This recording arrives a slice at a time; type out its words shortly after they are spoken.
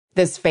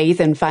This Faith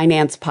and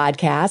Finance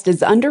podcast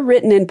is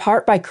underwritten in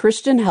part by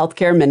Christian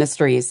Healthcare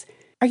Ministries.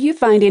 Are you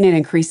finding it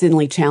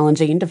increasingly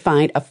challenging to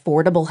find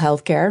affordable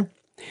healthcare?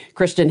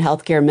 Christian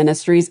Healthcare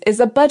Ministries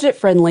is a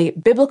budget-friendly,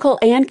 biblical,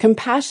 and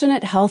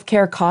compassionate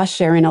healthcare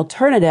cost-sharing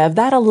alternative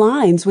that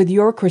aligns with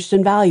your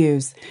Christian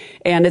values.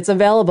 And it's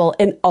available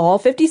in all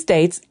 50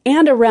 states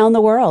and around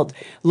the world.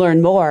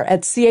 Learn more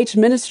at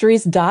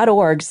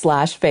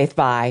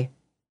chministries.org/faithby.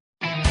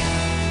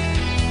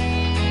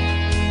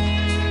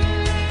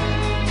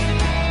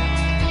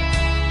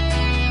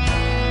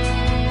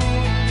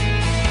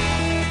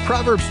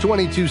 Proverbs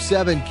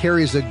 22:7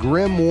 carries a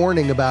grim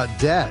warning about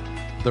debt.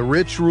 The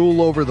rich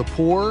rule over the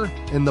poor,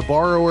 and the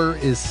borrower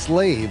is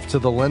slave to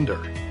the lender.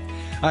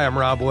 Hi, I'm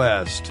Rob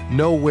West.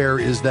 Nowhere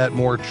is that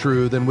more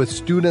true than with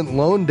student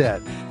loan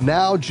debt,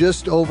 now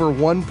just over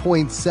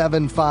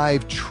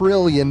 $1.75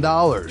 trillion.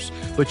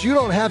 But you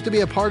don't have to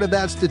be a part of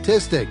that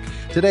statistic.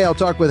 Today, I'll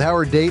talk with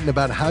Howard Dayton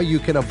about how you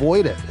can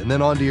avoid it, and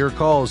then on to your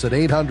calls at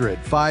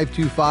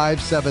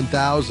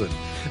 800-525-7000.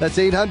 That's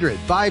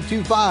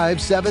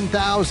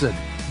 800-525-7000.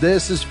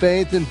 This is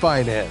Faith and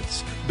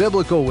Finance,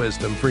 biblical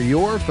wisdom for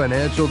your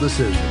financial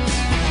decisions.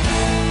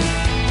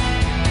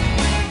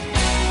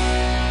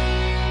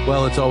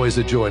 Well, it's always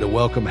a joy to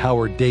welcome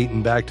Howard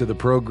Dayton back to the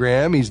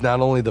program. He's not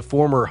only the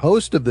former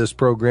host of this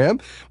program,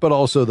 but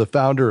also the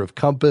founder of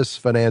Compass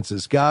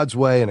Finances God's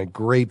Way and a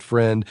great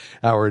friend.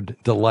 Howard,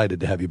 delighted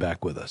to have you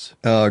back with us.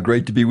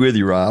 Great to be with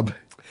you, Rob.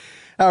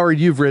 Howard,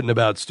 you've written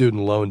about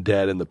student loan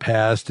debt in the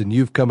past, and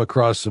you've come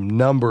across some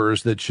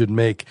numbers that should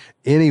make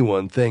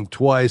anyone think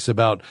twice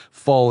about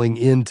falling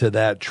into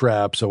that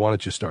trap. So why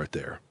don't you start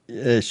there?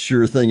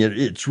 Sure thing.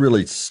 It's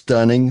really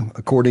stunning.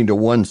 According to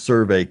one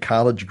survey,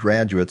 college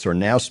graduates are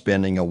now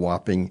spending a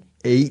whopping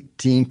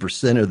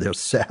 18% of their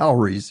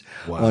salaries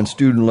on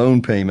student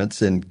loan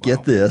payments. And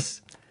get this,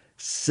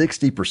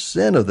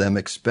 60% of them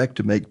expect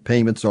to make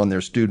payments on their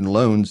student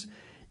loans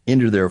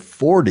into their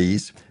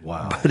 40s.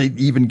 Wow. But it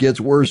even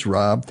gets worse,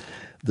 Rob.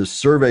 The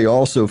survey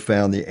also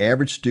found the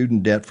average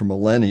student debt for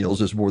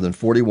millennials is more than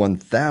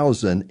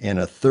 $41,000, and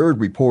a third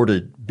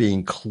reported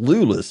being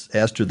clueless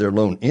as to their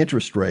loan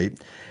interest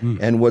rate.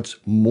 And what's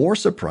more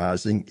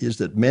surprising is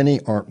that many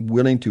aren't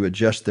willing to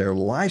adjust their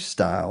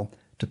lifestyle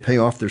to pay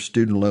off their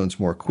student loans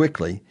more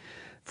quickly.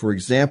 For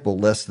example,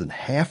 less than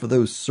half of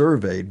those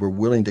surveyed were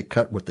willing to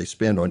cut what they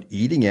spend on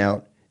eating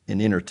out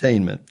and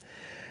entertainment.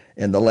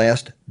 And the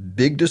last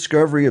big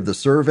discovery of the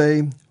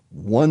survey,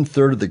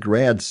 1/3 of the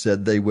grads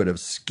said they would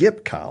have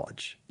skipped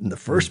college in the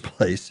first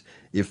place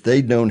if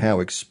they'd known how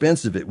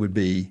expensive it would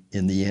be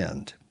in the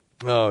end.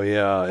 Oh,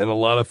 yeah. And a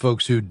lot of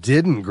folks who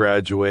didn't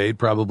graduate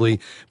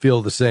probably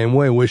feel the same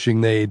way,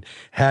 wishing they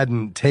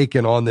hadn't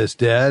taken on this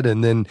debt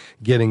and then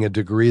getting a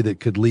degree that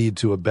could lead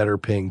to a better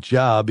paying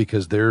job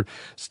because they're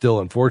still,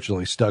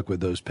 unfortunately, stuck with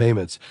those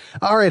payments.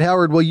 All right,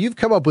 Howard, well, you've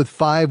come up with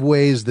 5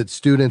 ways that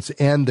students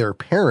and their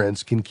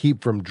parents can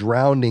keep from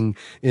drowning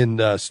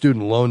in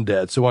student loan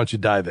debt. So why don't you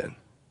dive in?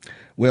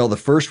 Well, the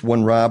first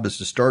one, Rob, is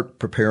to start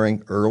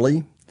preparing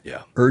early.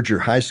 Yeah. Urge your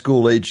high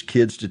school-age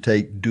kids to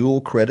take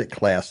dual credit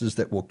classes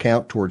that will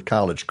count toward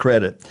college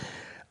credit.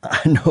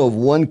 I know of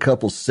one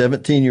couple's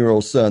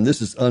 17-year-old son,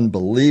 this is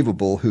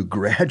unbelievable, who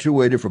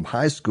graduated from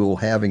high school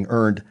having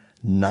earned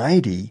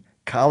 90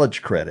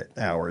 college credit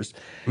hours.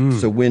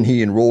 So when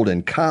he enrolled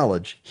in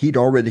college, he'd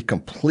already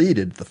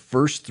completed the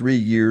first 3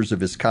 years of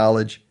his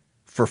college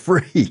for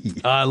free.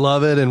 I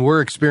love it, and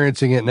we're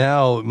experiencing it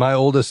now. My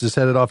oldest is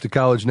headed off to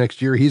college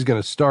next year. He's going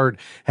to start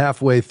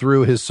halfway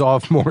through his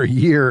sophomore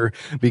year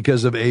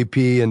because of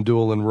AP and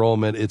dual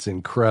enrollment. It's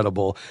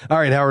incredible. All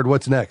right, Howard,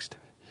 what's next?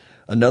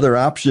 Another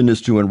option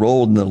is to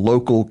enroll in the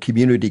local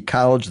community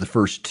college the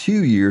first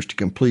 2 years to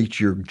complete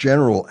your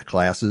general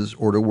classes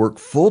or to work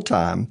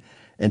full-time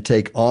and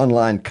take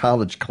online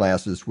college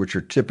classes, which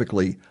are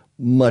typically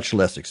much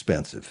less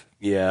expensive.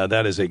 Yeah,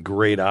 that is a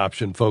great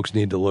option folks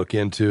need to look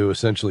into,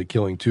 essentially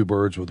killing 2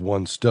 birds with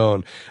 1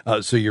 stone.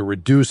 So you're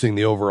reducing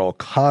the overall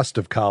cost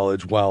of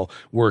college while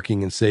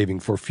working and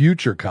saving for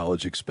future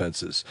college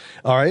expenses.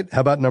 All right,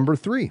 how about number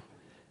 3?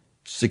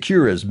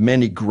 Secure as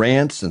many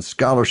grants and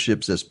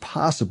scholarships as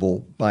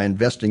possible by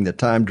investing the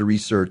time to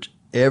research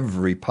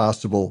every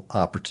possible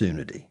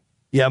opportunity.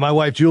 Yeah, my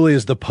wife Julie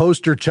is the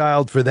poster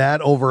child for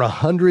that. Over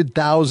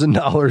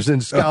 $100,000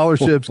 in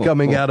scholarships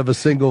coming out of a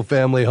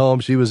single-family home.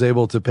 She was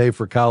able to pay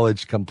for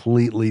college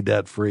completely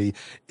debt-free.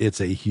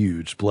 It's a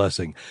huge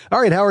blessing.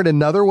 All right, Howard,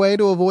 another way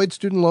to avoid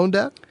student loan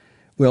debt?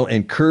 Well,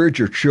 encourage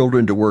your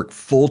children to work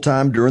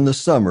full-time during the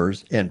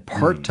summers and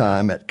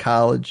part-time at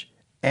college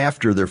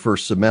after their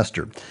first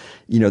semester.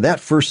 You know, that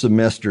first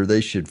semester, they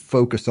should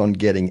focus on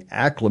getting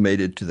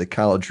acclimated to the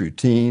college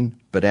routine,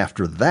 but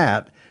after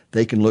that,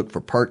 they can look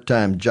for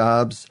part-time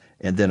jobs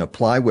and then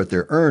apply what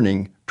they're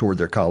earning toward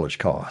their college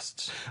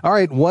costs. All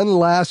right, one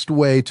last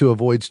way to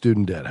avoid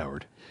student debt,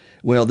 Howard.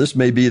 Well, this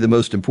may be the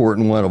most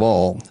important one of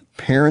all.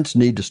 Parents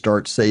need to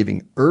start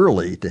saving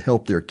early to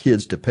help their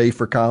kids to pay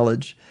for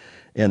college.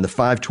 And the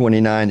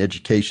 529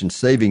 Education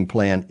Saving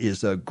Plan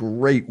is a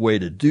great way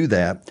to do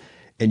that.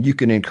 and you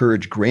can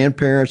encourage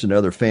grandparents and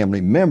other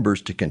family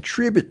members to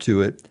contribute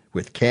to it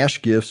with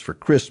cash gifts for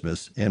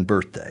Christmas and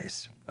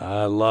birthdays.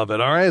 I love it.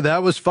 All right,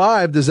 that was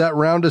 5. Does that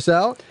round us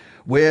out?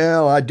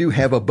 Well, I do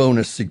have a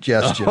bonus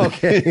suggestion.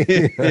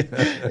 Okay.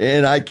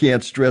 And I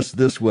can't stress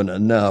this one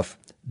enough.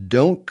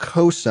 Don't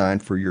co-sign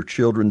for your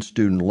children's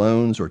student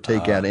loans or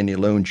take out any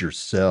loans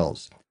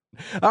yourselves.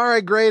 All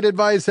right, great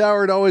advice,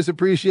 Howard. Always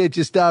appreciate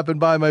you stopping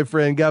by, my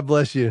friend. God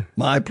bless you.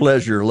 My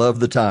pleasure.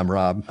 Love the time,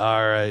 Rob.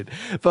 All right.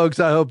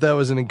 Folks, I hope that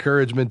was an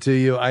encouragement to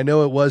you. I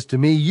know it was to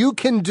me. You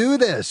can do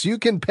this. You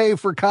can pay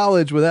for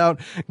college without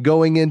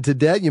going into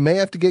debt. You may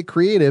have to get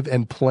creative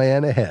and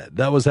plan ahead.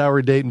 That was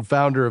Howard Dayton,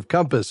 founder of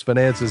Compass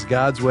Finances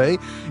God's Way.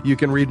 You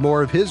can read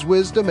more of his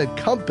wisdom at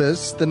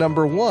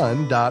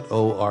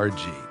compass1.org.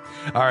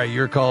 All right,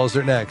 your calls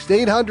are next.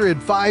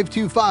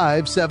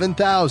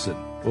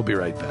 800-525-7000. We'll be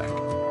right back.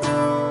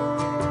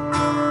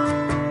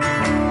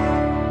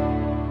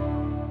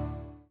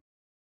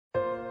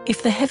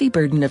 If the heavy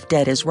burden of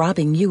debt is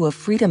robbing you of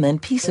freedom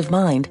and peace of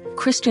mind,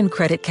 Christian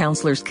Credit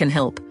Counselors can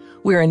help.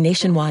 We're a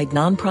nationwide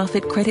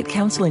nonprofit credit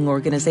counseling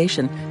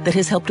organization that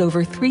has helped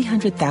over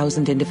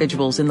 300,000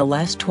 individuals in the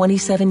last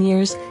 27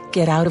 years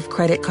get out of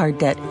credit card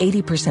debt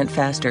 80%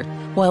 faster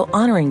while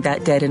honoring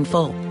that debt in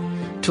full.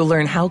 To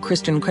learn how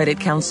Christian Credit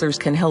Counselors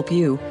can help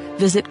you,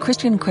 visit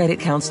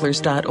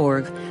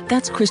ChristianCreditCounselors.org.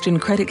 That's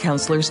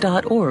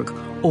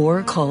ChristianCreditCounselors.org,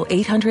 or call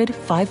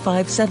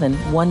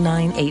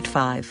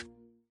 800-557-1985.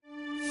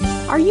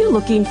 Are you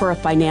looking for a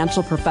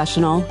financial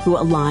professional who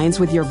aligns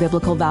with your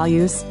biblical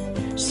values?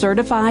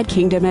 Certified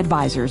Kingdom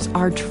Advisors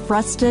are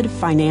trusted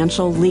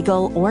financial,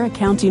 legal, or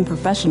accounting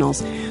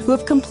professionals who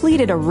have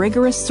completed a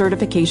rigorous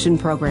certification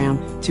program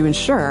to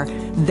ensure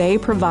they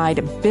provide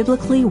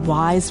biblically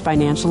wise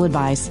financial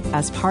advice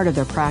as part of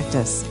their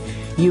practice.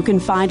 You can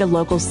find a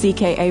local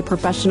CKA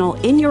professional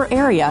in your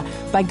area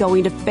by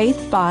going to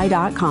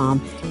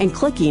faithfi.com and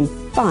clicking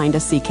Find a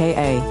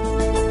CKA.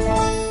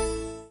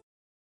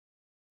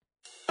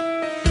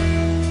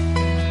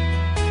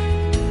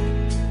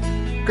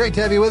 Great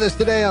to have you with us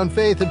today on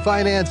Faith and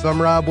Finance. I'm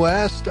Rob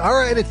West. All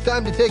right, it's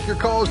time to take your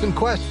calls and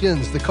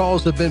questions. The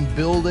calls have been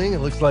building. It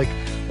looks like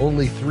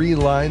only 3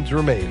 lines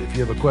remain. If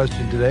you have a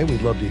question today,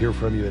 we'd love to hear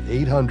from you at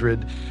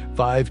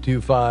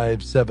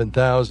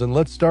 800-525-7000.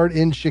 Let's start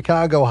in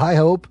Chicago. Hi,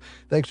 Hope.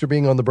 Thanks for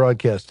being on the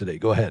broadcast today.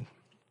 Go ahead.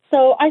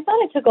 So I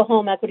thought I took a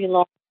home equity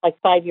loan like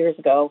 5 years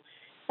ago.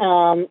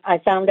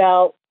 I found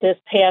out this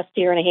past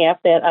year and a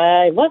half that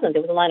I wasn't. It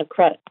was a line of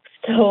credit.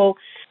 So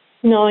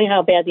knowing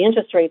how bad the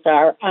interest rates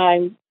are,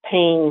 I'm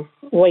paying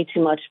way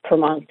too much per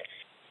month.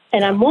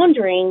 And I'm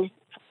wondering,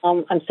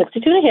 I'm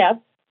 62 and a half,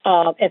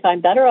 if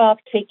I'm better off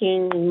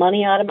taking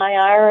money out of my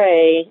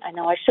IRA. I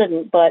know I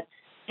shouldn't, but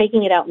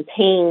taking it out and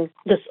paying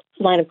this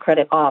line of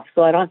credit off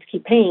so I don't have to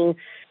keep paying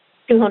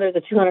 $200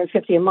 to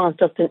 $250 a month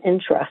just in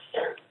interest.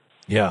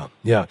 Yeah.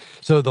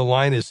 So the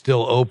line is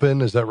still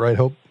open. Is that right,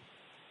 Hope?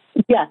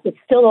 Yes, it's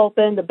still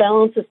open. The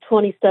balance is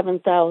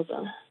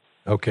 $27,000.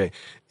 Okay.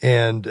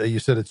 And you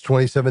said it's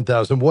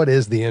 $27,000. What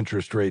is the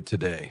interest rate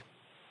today?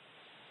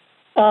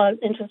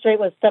 Interest rate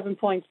was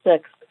 7.6.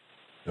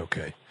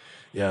 Okay.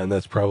 Yeah, and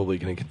that's probably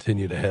going to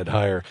continue to head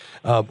higher.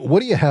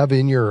 What do you have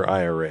in your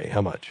IRA?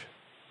 How much?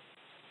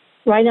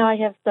 Right now I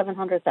have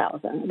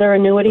 $700,000. They're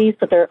annuities,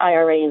 but they're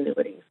IRA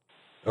annuities.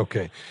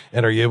 Okay.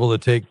 And are you able to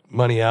take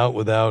money out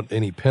without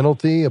any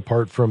penalty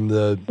apart from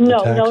the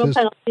No taxes?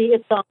 penalty.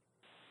 It's I'm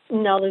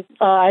going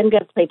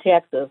to pay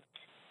taxes,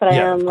 but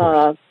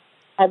I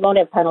won't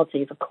have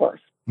penalties, of course.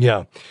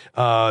 Yeah.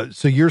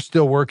 So you're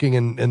still working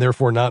and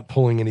therefore not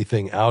pulling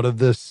anything out of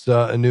this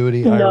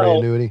annuity, IRA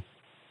annuity?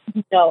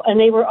 No, and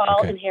they were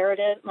all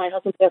inherited. My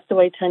husband passed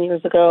away 10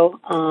 years ago.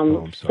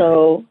 I'm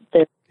sorry.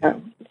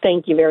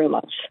 Thank you very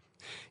much.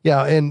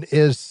 Yeah, and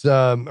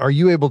are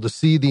you able to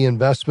see the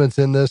investments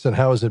in this, and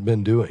how has it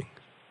been doing?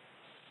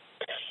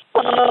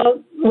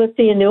 With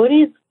the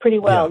annuities, pretty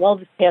well. Yeah. Well,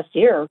 this past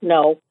year,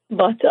 no.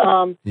 But,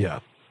 I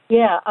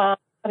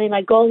mean,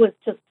 my goal was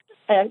just,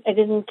 I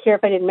didn't care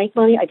if I didn't make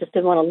money. I just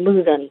didn't want to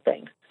lose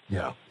anything.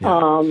 Yeah.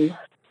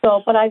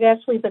 But I've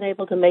actually been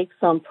able to make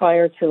some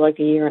prior to like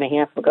a year and a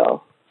half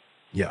ago.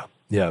 Yeah,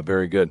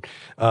 very good.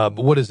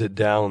 What is it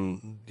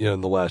down,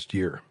 in the last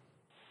year?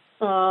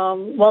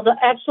 Well, the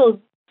actual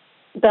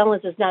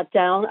balance is not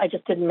down. I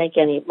just didn't make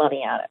any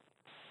money at it.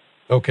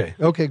 Okay,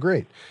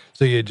 great.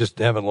 So you just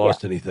haven't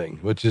lost anything,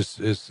 which is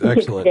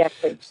excellent.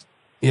 Exactly.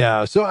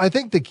 Yeah. So I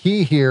think the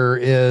key here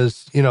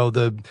is,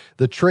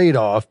 the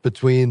trade-off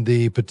between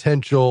the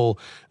potential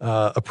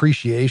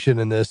appreciation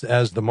in this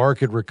as the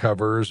market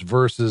recovers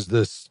versus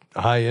this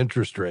high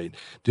interest rate.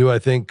 Do I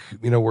think,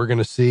 we're going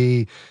to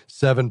see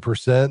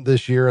 7%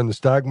 this year in the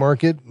stock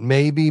market?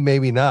 Maybe,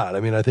 maybe not.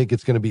 I mean, I think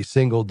it's going to be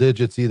single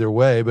digits either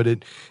way, but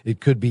it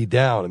could be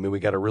down. I mean, we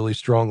got a really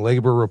strong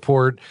labor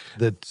report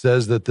that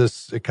says that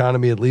this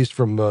economy, at least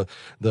from the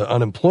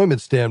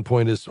unemployment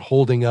standpoint, is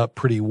holding up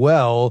pretty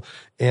well.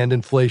 And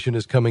inflation inflation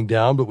is coming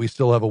down, but we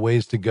still have a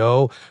ways to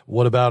go.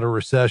 What about a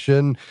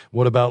recession?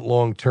 What about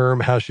long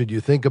term? How should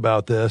you think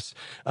about this?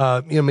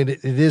 I mean,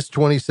 it is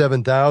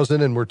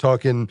 27,000, and we're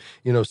talking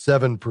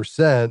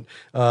 7%.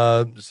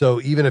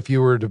 So even if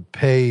you were to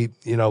pay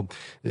a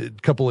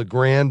couple of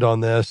grand on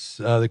this,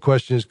 the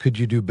question is, could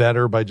you do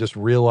better by just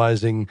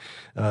realizing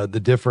the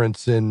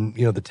difference in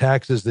the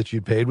taxes that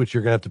you paid, which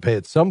you're going to have to pay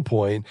at some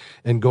point,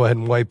 and go ahead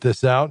and wipe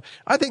this out?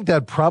 I think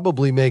that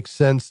probably makes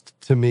sense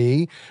to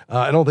me.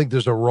 I don't think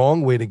there's a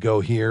wrong way to go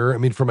here. I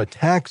mean, from a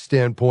tax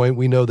standpoint,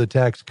 we know the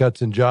Tax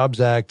Cuts and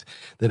Jobs Act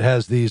that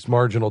has these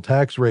marginal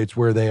tax rates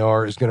where they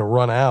are is going to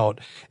run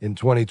out in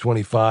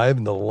 2025.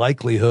 And the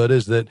likelihood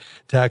is that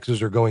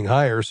taxes are going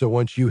higher. So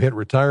once you hit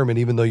retirement,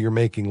 even though you're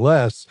making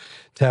less,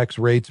 tax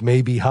rates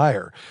may be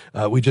higher.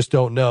 We just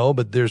don't know,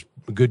 but there's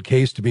a good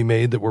case to be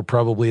made that we're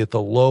probably at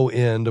the low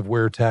end of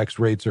where tax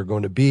rates are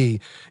going to be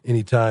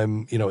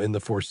anytime, in the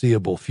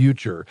foreseeable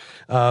future.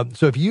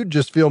 So if you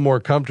just feel more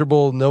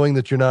comfortable knowing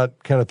that you're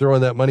not kind of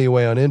throwing that money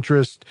away on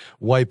interest,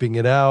 wiping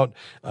it out,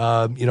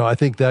 I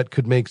think that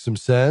could make some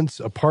sense.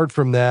 Apart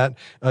from that,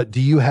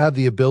 do you have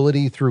the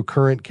ability through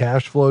current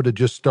cash flow to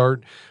just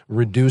start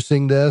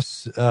reducing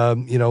this,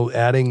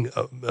 adding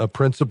a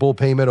principal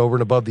payment over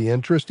and above the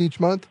interest each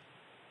month?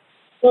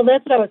 Well,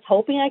 that's what I was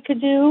hoping I could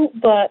do,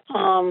 but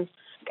I'm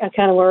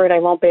kind of worried I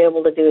won't be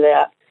able to do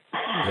that.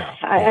 Yeah.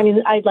 I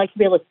mean, I'd like to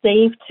be able to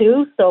save,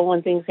 too, so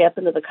when things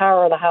happen to the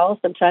car or the house,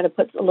 I'm trying to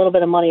put a little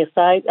bit of money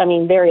aside. I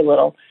mean, very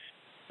little.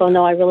 So,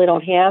 no, I really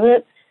don't have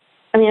it.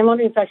 I mean, I'm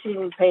wondering if I should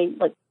even pay,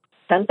 like,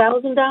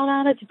 $10,000 down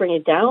on it to bring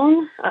it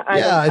down.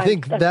 I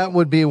think that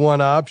would be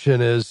one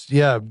option is,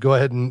 go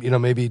ahead and,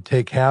 maybe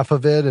take half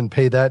of it and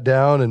pay that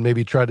down and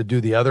maybe try to do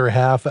the other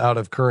half out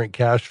of current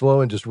cash flow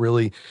and just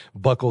really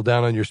buckle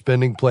down on your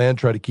spending plan.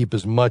 Try to keep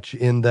as much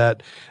in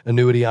that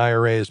annuity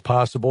IRA as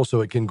possible so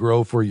it can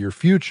grow for your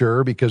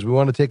future, because we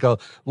want to take a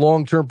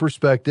long-term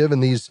perspective,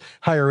 and these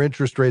higher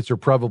interest rates are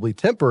probably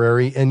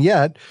temporary. And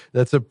yet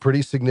that's a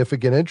pretty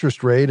significant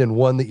interest rate, and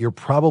one that you're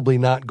probably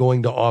not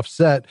going to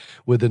offset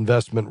with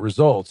investment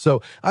results.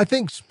 So I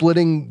think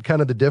splitting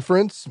kind of the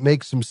difference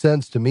makes some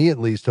sense to me, at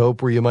least,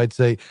 Hope, where you might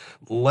say,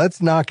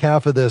 let's knock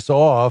half of this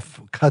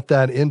off, cut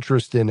that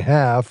interest in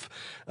half,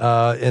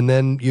 and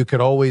then you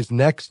could always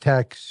next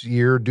tax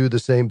year do the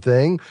same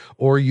thing,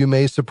 or you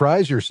may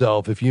surprise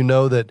yourself if you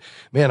know that,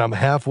 man, I'm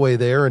halfway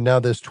there and now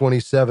this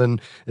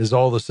 27 is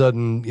all of a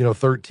sudden,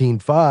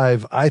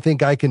 13.5. I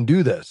think I can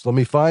do this. Let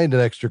me find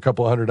an extra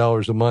couple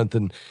 $100 a month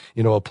and,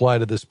 apply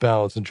to this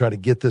balance and try to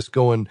get this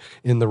going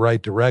in the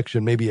right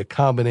direction. Maybe a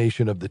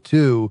combination of the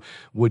two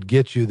would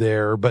get you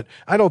there. But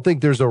I don't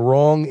think there's a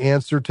wrong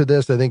answer to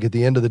this. I think at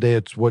the end of the day,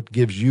 it's what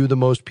gives you the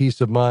most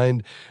peace of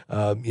mind,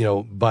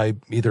 by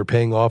either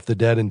paying off the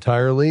debt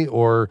entirely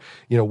or,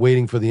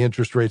 waiting for the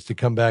interest rates to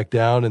come back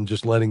down and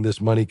just letting this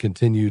money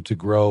continue to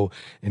grow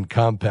and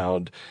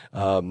compound.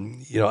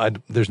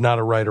 There's not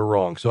a right or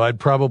wrong. So I'd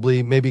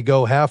probably maybe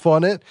go half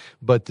on it,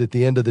 but at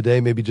the end of the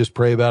day, maybe just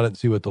pray about it and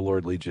see what the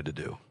Lord leads you to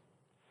do.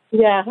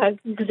 Yeah,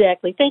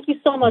 exactly. Thank you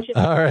so much.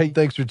 All right.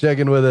 Thanks for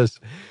checking with us.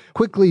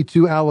 Quickly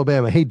to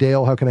Alabama. Hey,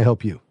 Dale, how can I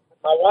help you?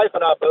 My wife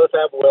and I both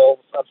have wills.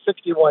 I'm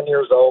 61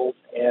 years old,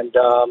 and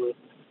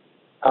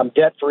I'm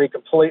debt-free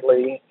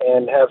completely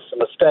and have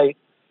some estate.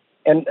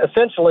 And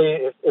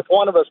essentially, if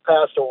one of us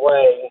passed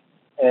away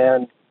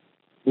and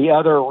the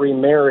other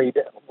remarried,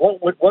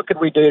 what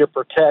could we do to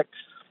protect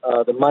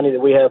the money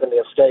that we have in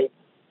the estate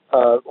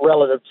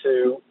relative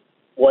to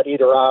what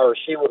either I or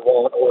she would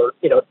want, or,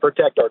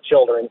 protect our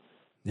children?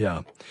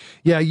 Yeah.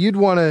 You'd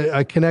want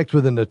to connect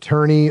with an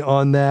attorney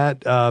on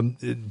that.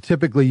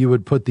 Typically, you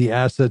would put the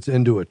assets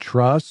into a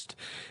trust,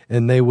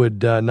 and they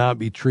would not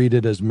be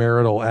treated as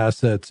marital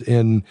assets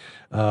in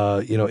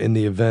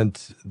the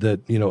event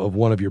that, of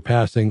one of your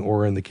passing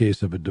or in the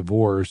case of a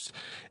divorce.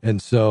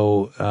 And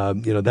so,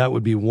 that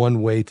would be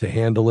one way to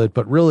handle it.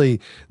 But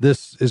really,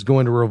 this is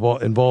going to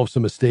involve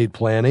some estate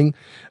planning,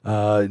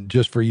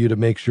 just for you to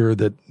make sure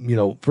that,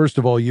 first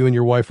of all, you and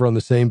your wife are on the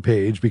same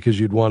page,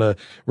 because you'd want to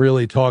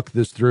really talk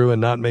this through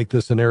and not make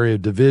this an area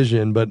of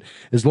division. But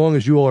as long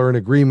as you all are in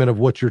agreement of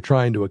what you're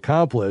trying to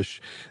accomplish,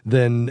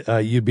 then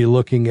you'd be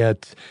looking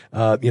at,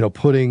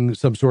 putting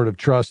some sort of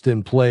trust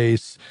in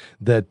place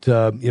that,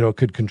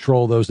 could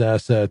control those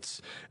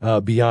assets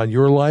beyond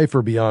your life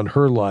or beyond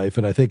her life.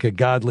 And I think a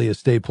godly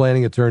estate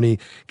planning attorney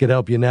could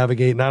help you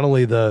navigate not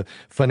only the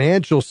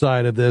financial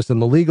side of this and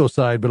the legal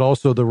side, but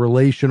also the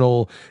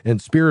relational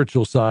and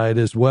spiritual side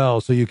as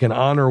well. So you can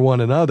honor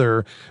one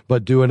another,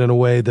 but do it in a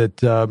way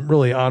that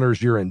really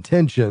honors your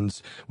intentions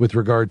with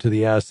regard to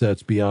the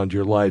assets beyond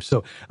your life.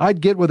 So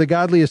I'd get with a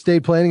godly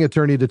estate planning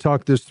attorney to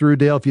talk this through,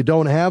 Dale. If you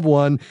don't have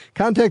one,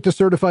 contact a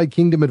certified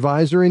Kingdom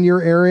advisor in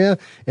your area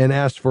and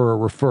ask for a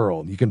referral.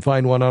 world. You can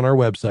find one on our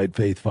website,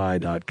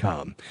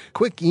 faithfi.com.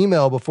 Quick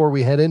email before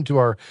we head into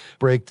our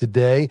break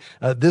today.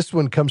 This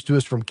one comes to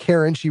us from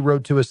Karen. She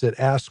wrote to us at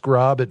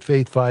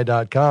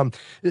askrob@faithfi.com.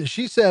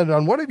 She said,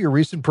 on one of your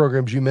recent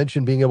programs, you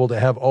mentioned being able to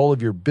have all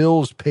of your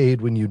bills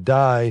paid when you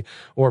die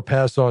or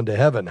pass on to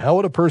heaven. How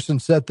would a person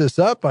set this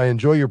up? I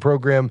enjoy your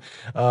program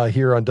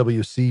here on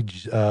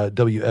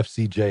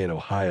WFCJ in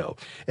Ohio.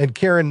 And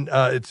Karen,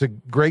 it's a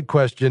great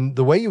question.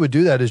 The way you would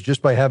do that is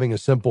just by having a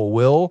simple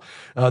will.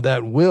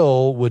 That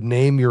will would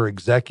name your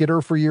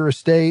executor for your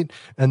estate,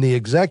 and the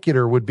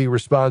executor would be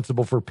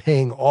responsible for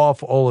paying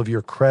off all of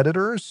your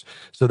creditors.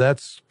 So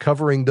that's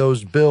covering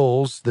those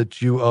bills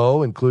that you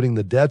owe, including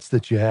the debts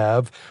that you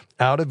have,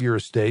 out of your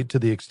estate to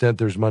the extent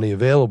there's money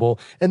available,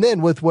 and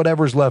then with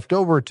whatever's left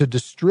over to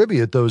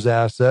distribute those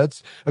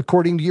assets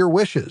according to your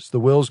wishes.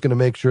 The will is going to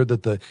make sure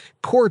that the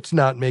court's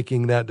not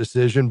making that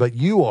decision, but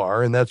you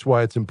are, and that's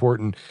why it's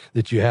important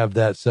that you have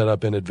that set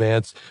up in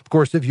advance. Of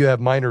course, if you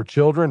have minor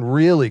children,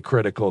 really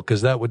critical,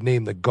 because that would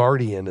name the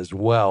guardian as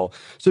well.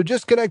 So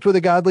just connect with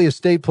a godly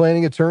estate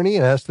planning attorney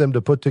and ask them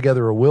to put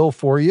together a will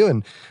for you,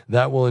 and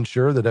that will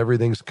ensure that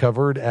everything's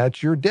covered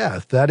at your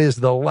death. That is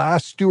the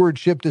last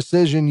stewardship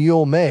decision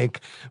you'll make.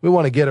 We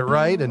want to get it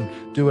right and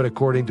do it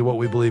according to what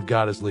we believe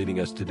God is leading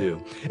us to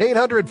do.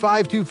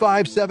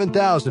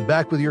 800-525-7000.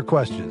 Back with your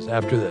questions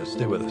after this.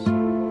 Stay with us.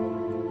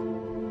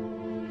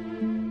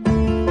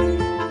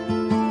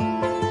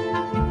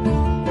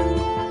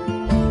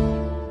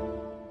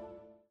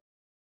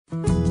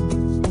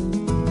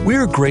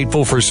 We're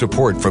grateful for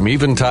support from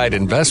Eventide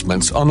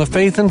Investments on the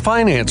Faith and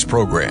Finance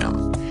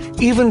program.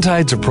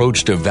 Eventide's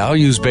approach to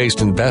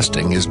values-based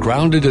investing is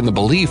grounded in the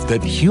belief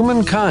that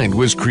humankind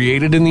was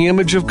created in the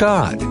image of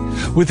God,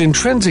 with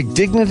intrinsic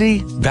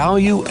dignity,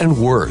 value, and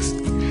worth.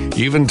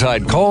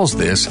 Eventide calls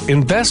this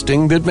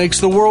investing that makes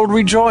the world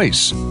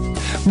rejoice.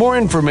 More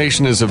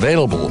information is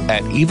available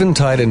at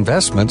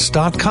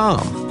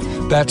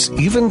eventideinvestments.com. That's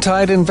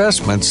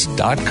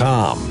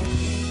eventideinvestments.com.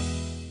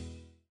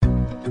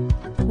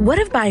 What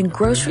if buying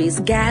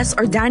groceries, gas,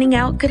 or dining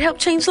out could help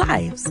change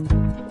lives?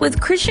 With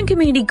Christian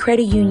Community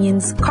Credit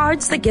Union's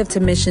Cards That Give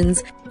to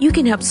Missions, you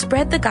can help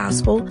spread the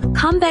gospel,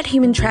 combat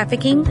human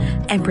trafficking,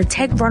 and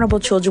protect vulnerable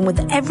children with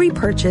every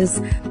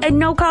purchase at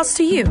no cost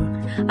to you.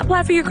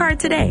 Apply for your card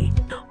today.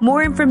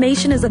 More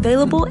information is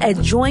available at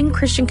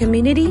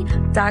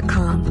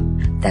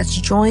joinchristiancommunity.com.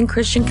 That's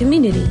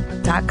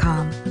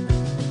joinchristiancommunity.com.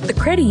 The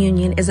credit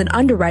union is an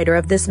underwriter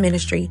of this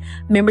ministry.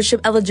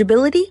 Membership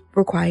eligibility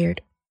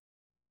required.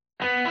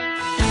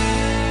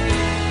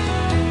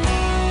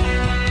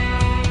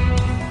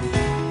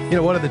 You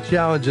know, one of the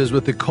challenges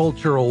with the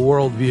cultural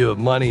worldview of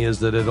money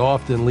is that it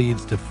often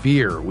leads to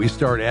fear. We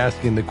start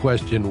asking the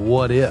question,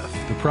 what if?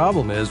 The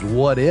problem is,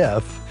 what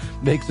if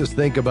makes us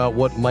think about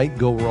what might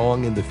go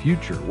wrong in the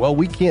future. Well,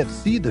 we can't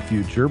see the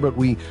future, but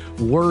we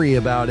worry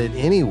about it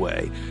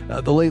anyway.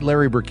 The late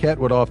Larry Burkett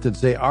would often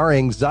say, our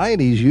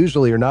anxieties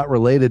usually are not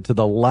related to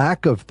the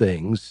lack of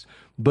things,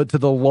 but to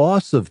the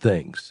loss of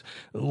things.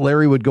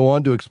 Larry would go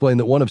on to explain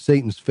that one of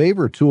Satan's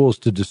favorite tools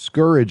to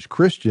discourage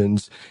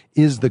Christians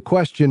is the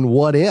question,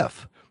 what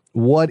if?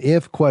 What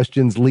if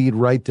questions lead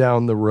right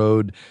down the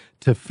road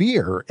to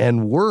fear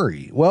and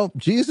worry? Well,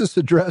 Jesus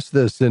addressed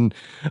this in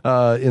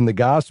the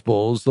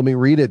Gospels. Let me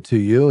read it to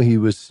you.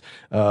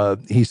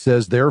 He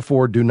says,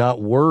 therefore, do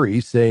not worry,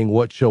 saying,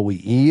 what shall we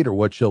eat, or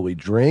what shall we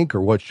drink,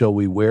 or what shall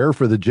we wear?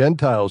 For the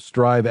Gentiles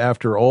strive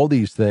after all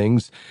these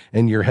things,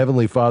 and your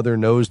heavenly Father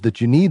knows that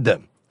you need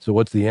them. So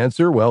what's the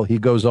answer? Well, he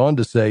goes on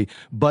to say,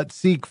 but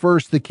seek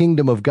first the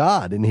kingdom of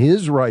God and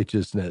his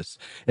righteousness,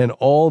 and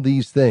all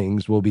these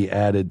things will be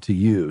added to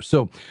you.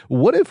 So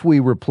what if we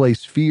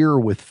replace fear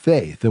with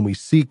faith and we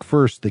seek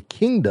first the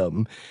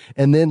kingdom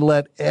and then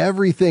let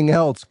everything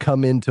else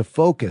come into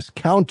focus,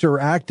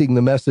 counteracting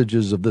the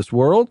messages of this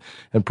world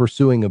and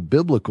pursuing a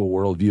biblical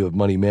worldview of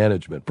money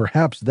management?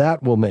 Perhaps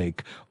that will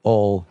make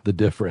all the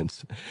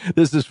difference.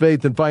 This is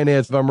Faith and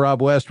Finance. I'm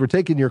Rob West. We're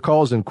taking your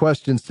calls and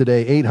questions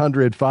today,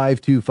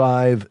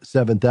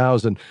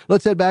 800-525-7000.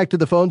 Let's head back to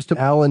the phones to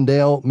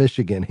Allendale,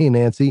 Michigan. Hey,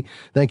 Nancy,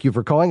 thank you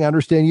for calling. I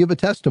understand you have a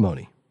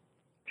testimony.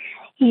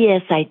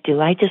 Yes, I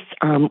do. I just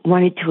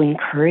wanted to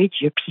encourage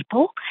your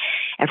people,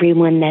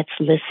 everyone that's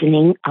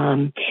listening,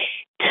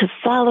 to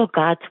follow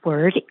God's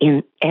word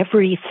in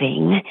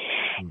everything,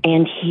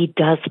 and he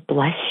does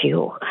bless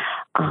you.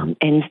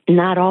 And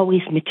not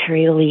always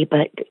materially,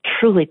 but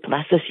truly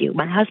blesses you.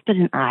 My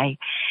husband and I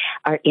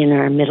are in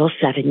our middle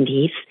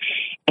 70s,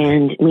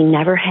 and we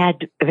never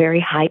had very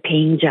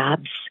high-paying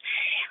jobs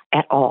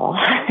at all.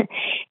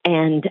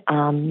 And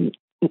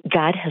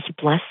God has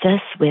blessed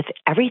us with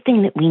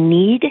everything that we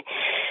need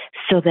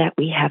so that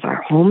we have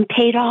our home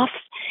paid off,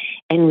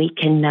 and we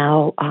can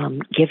now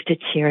give to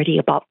charity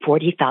about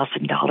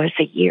 $40,000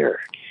 a year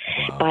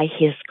by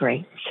his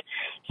grace.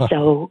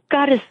 So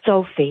God is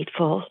so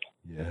faithful.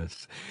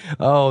 Yes.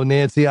 Oh,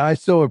 Nancy, I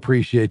so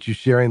appreciate you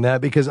sharing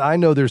that, because I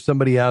know there's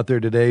somebody out there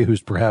today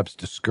who's perhaps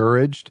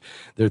discouraged.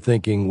 They're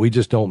thinking, we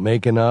just don't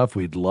make enough.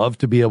 We'd love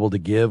to be able to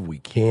give. We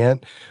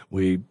can't.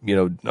 We,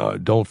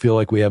 don't feel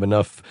like we have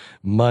enough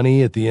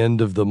money at the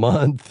end of the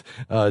month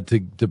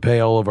to pay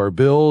all of our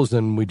bills.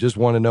 And we just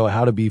want to know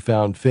how to be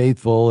found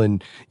faithful.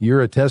 And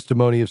you're a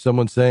testimony of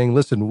someone saying,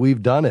 listen,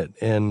 we've done it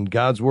and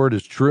God's word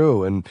is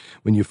true. And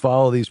when you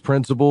follow these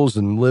principles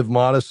and live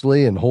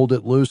modestly and hold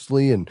it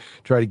loosely and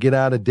try to get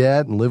out of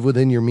debt and live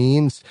within your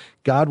means,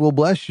 God will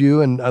bless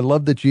you. And I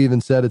love that you even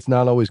said it's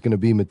not always going to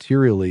be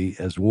materially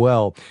as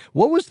well.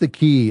 What was the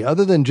key,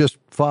 other than just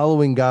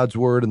following God's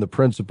word and the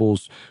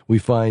principles we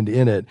find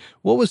in it?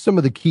 What was some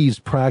of the keys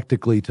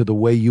practically to the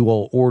way you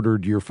all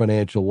ordered your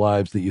financial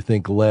lives that you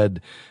think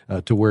led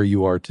to where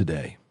you are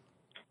today?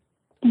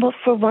 Well,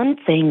 for one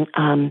thing,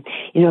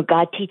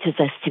 God teaches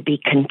us to be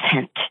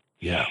content.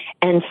 Yeah.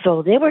 And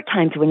so there were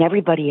times when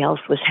everybody else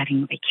was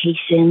having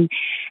vacation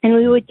and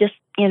we would just,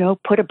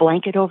 put a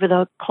blanket over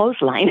the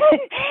clothesline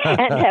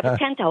and have a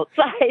tent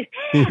outside.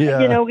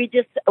 Yeah. We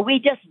just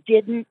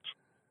didn't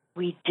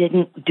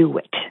do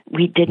it.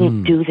 We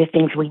didn't do the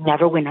things. We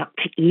never went out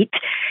to eat.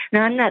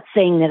 Now, I'm not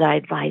saying that I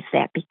advise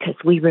that, because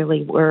we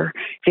really were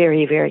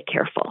very, very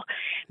careful.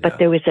 But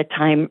there was a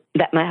time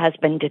that my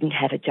husband didn't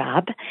have a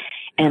job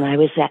and I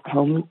was at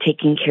home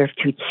taking care of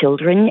 2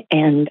 children.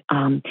 And,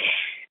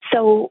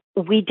 so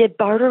we did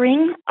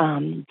bartering.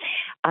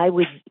 I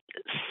would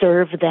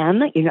serve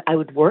them. I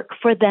would work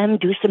for them,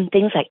 do some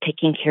things like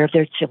taking care of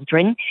their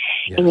children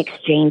in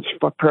exchange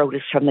for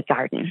produce from the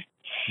garden.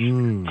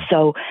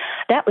 So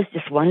that was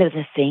just one of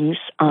the things.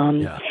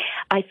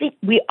 I think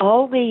we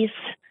always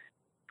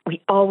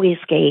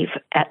gave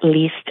at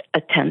least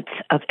a tenth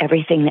of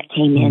everything that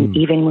came in,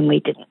 even when we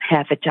didn't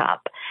have a job.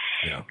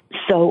 Yeah.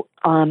 So,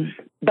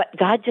 but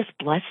God just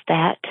blessed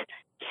that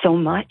so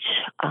much.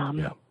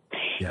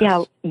 Yes.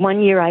 Yeah,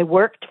 one year I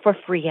worked for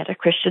free at a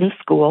Christian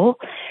school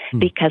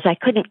because I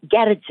couldn't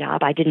get a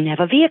job. I didn't have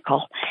a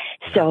vehicle.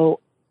 So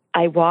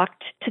I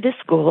walked to the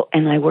school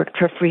and I worked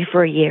for free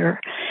for a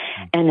year.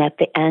 And at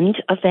the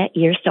end of that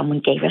year, someone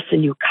gave us a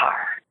new car.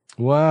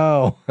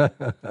 Wow.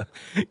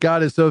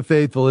 God is so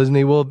faithful, isn't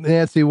he? Well,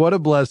 Nancy, what a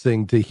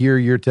blessing to hear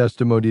your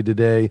testimony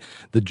today,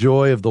 the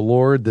joy of the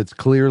Lord that's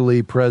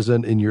clearly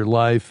present in your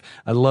life.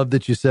 I love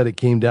that you said it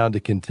came down to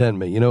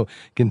contentment.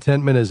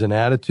 Contentment is an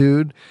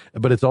attitude,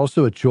 but it's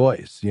also a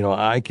choice.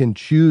 I can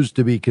choose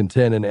to be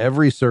content in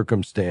every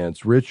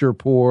circumstance, rich or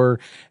poor,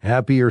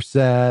 happy or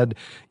sad,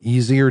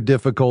 easy or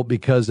difficult,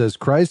 because as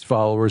Christ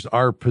followers,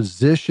 our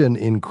position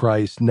in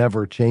Christ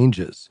never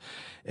changes.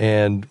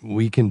 And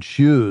we can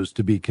choose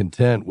to be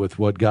content with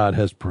what God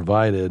has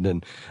provided.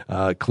 And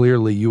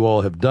clearly you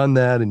all have done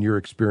that, and you're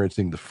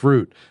experiencing the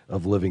fruit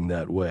of living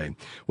that way.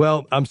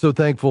 Well, I'm so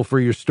thankful for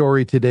your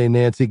story today,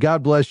 Nancy.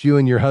 God bless you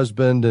and your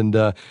husband,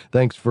 and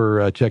thanks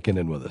for checking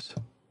in with us.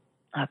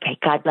 Okay,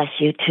 God bless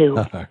you too.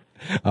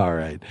 All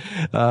right.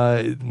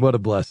 What a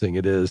blessing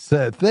it is.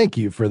 Thank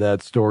you for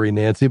that story,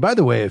 Nancy. By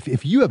the way,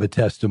 if you have a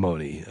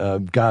testimony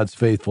of God's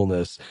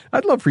faithfulness,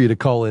 I'd love for you to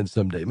call in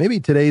someday. Maybe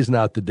today's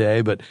not the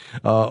day, but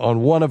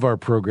on one of our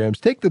programs,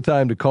 take the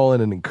time to call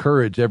in and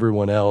encourage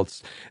everyone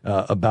else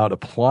about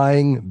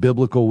applying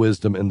biblical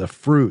wisdom and the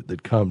fruit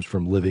that comes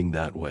from living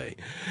that way.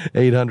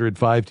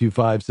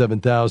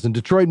 800-525-7000.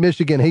 Detroit,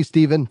 Michigan. Hey,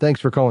 Stephen. Thanks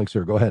for calling,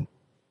 sir. Go ahead.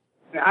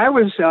 I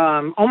was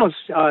almost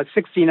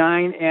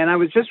 69, and I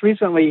was just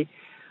recently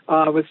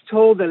was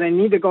told that I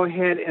need to go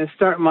ahead and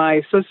start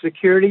my Social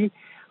Security.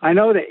 I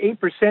know that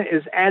 8%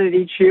 is added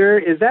each year.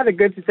 Is that a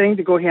good thing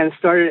to go ahead and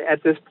start it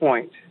at this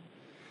point?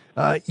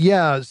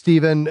 Yeah,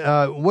 Stephen,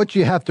 what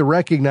you have to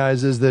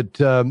recognize is that,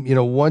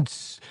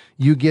 once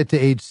you get to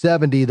age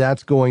 70,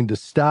 that's going to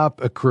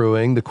stop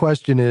accruing. The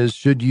question is,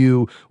 should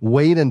you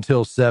wait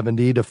until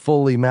 70 to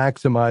fully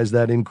maximize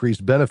that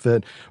increased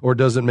benefit, or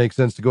does it make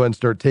sense to go ahead and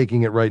start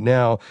taking it right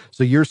now?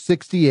 So you're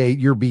 68,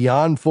 you're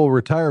beyond full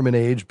retirement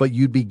age, but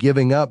you'd be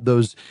giving up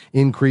those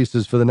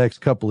increases for the next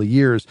couple of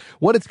years.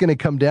 What it's going to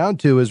come down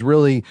to is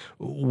really,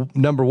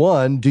 number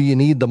one, do you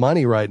need the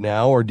money right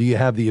now, or do you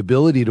have the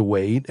ability to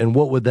wait? And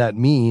what would that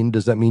mean?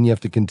 Does that mean you have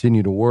to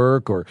continue to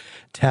work or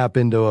tap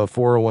into a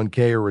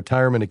 401k or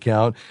retirement account?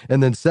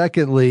 And then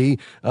secondly,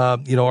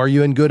 are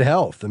you in good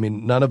health? I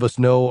mean, none of us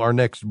know our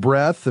next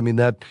breath. I mean,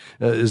 that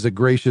is a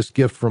gracious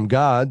gift from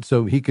God.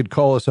 So he could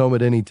call us home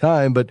at any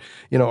time, but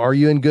are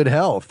you in good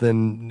health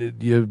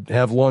and you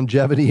have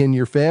longevity in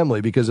your family?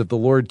 Because if the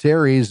Lord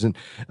tarries and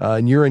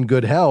you're in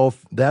good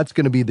health, that's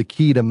going to be the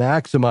key to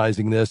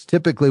maximizing this.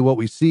 Typically what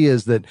we see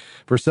is that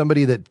for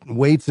somebody that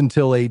waits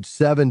until age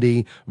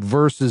 70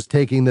 versus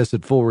taking this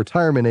at full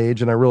retirement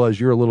age, and I realize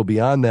you're a little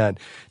beyond that,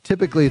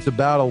 typically it's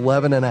about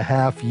 11 and a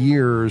half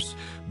years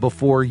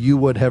before you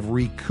would have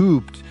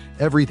recouped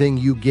everything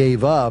you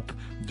gave up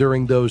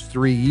during those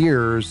 3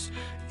 years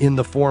in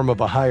the form of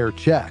a higher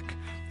check.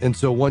 And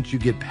so once you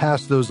get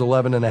past those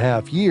 11 and a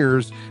half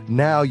years,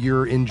 now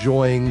you're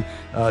enjoying,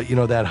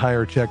 that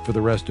higher check for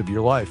the rest of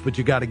your life. But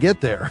you got to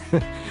get there.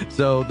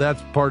 So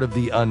that's part of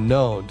the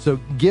unknown. So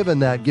given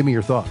that, give me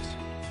your thoughts.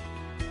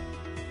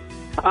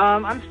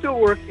 I'm still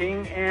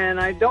working, and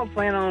I don't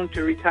plan on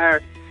to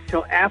retire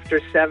till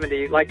after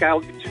 70. Like,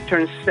 I'll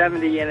turn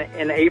 70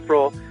 in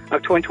April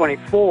of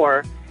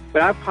 2024,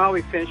 but I'll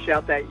probably finish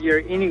out that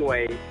year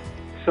anyway.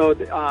 So,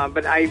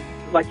 but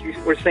like you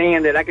were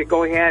saying, that I could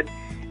go ahead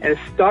and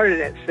start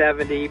it at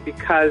 70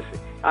 because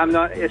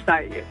it's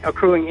not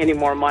accruing any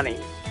more money.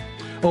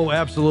 Oh,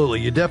 absolutely.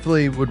 You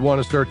definitely would want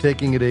to start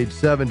taking at age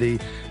 70.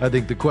 I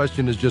think the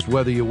question is just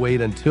whether you wait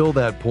until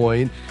that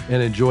point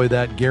and enjoy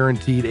that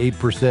guaranteed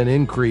 8%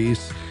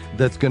 increase.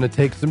 That's going to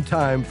take some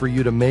time for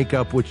you to make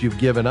up what you've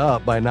given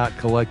up by not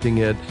collecting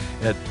it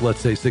at, let's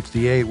say,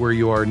 68, where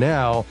you are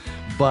now.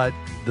 But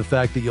the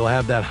fact that you'll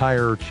have that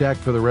higher check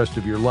for the rest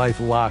of your life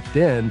locked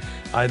in,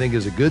 I think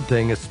is a good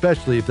thing,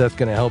 especially if that's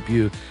going to help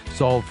you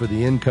solve for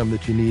the income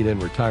that you need in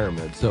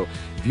retirement. So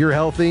if you're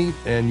healthy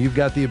and you've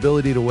got the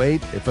ability to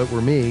wait, if it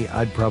were me,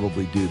 I'd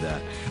probably do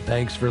that.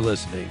 Thanks for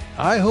listening.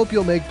 I hope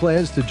you'll make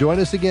plans to join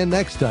us again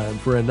next time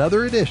for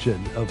another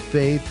edition of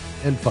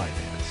Faith and Finance.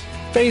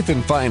 Faith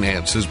and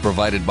Finance is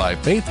provided by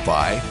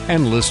FaithFi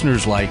and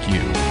listeners like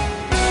you.